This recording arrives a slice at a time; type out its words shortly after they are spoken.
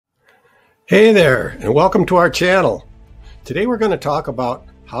Hey there, and welcome to our channel. Today we're going to talk about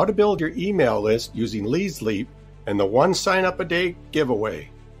how to build your email list using leadsleap and the one sign up a day giveaway.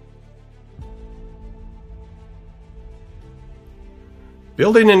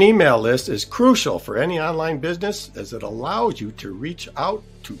 Building an email list is crucial for any online business as it allows you to reach out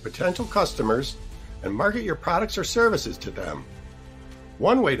to potential customers and market your products or services to them.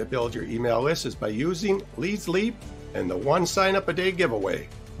 One way to build your email list is by using leadsleap and the one sign up a day giveaway.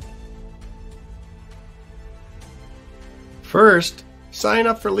 First, sign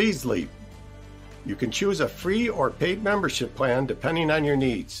up for leadsleap. You can choose a free or paid membership plan depending on your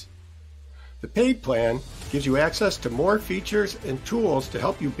needs. The paid plan gives you access to more features and tools to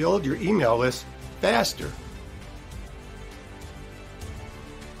help you build your email list faster.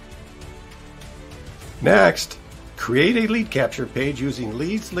 Next, create a lead capture page using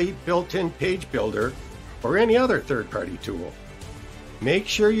leadsleap built-in page builder or any other third-party tool. Make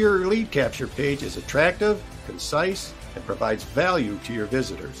sure your lead capture page is attractive, concise, and provides value to your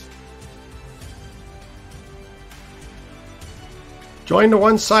visitors. Join the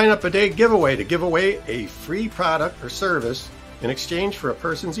one sign up a day giveaway to give away a free product or service in exchange for a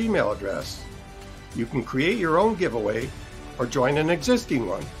person's email address. You can create your own giveaway or join an existing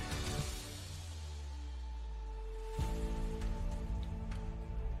one.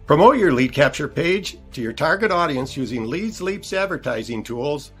 Promote your lead capture page to your target audience using leadsleap's advertising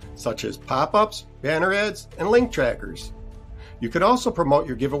tools such as pop-ups, banner ads, and link trackers. You can also promote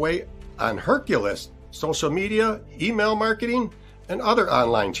your giveaway on Hercules, social media, email marketing, and other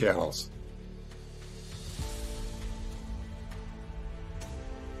online channels.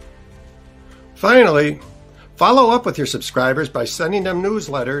 Finally, follow up with your subscribers by sending them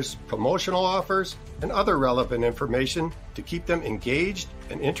newsletters, promotional offers, and other relevant information to keep them engaged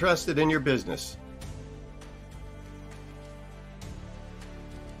and interested in your business.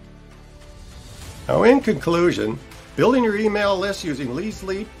 Now, in conclusion, building your email list using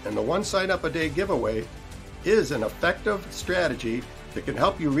leadsleap and the one sign up a day giveaway is an effective strategy that can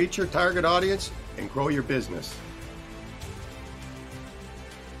help you reach your target audience and grow your business.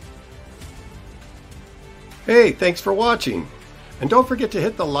 Hey, thanks for watching. And don't forget to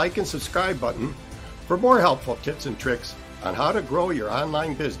hit the like and subscribe button for more helpful tips and tricks on how to grow your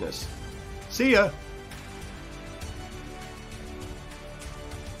online business. See ya!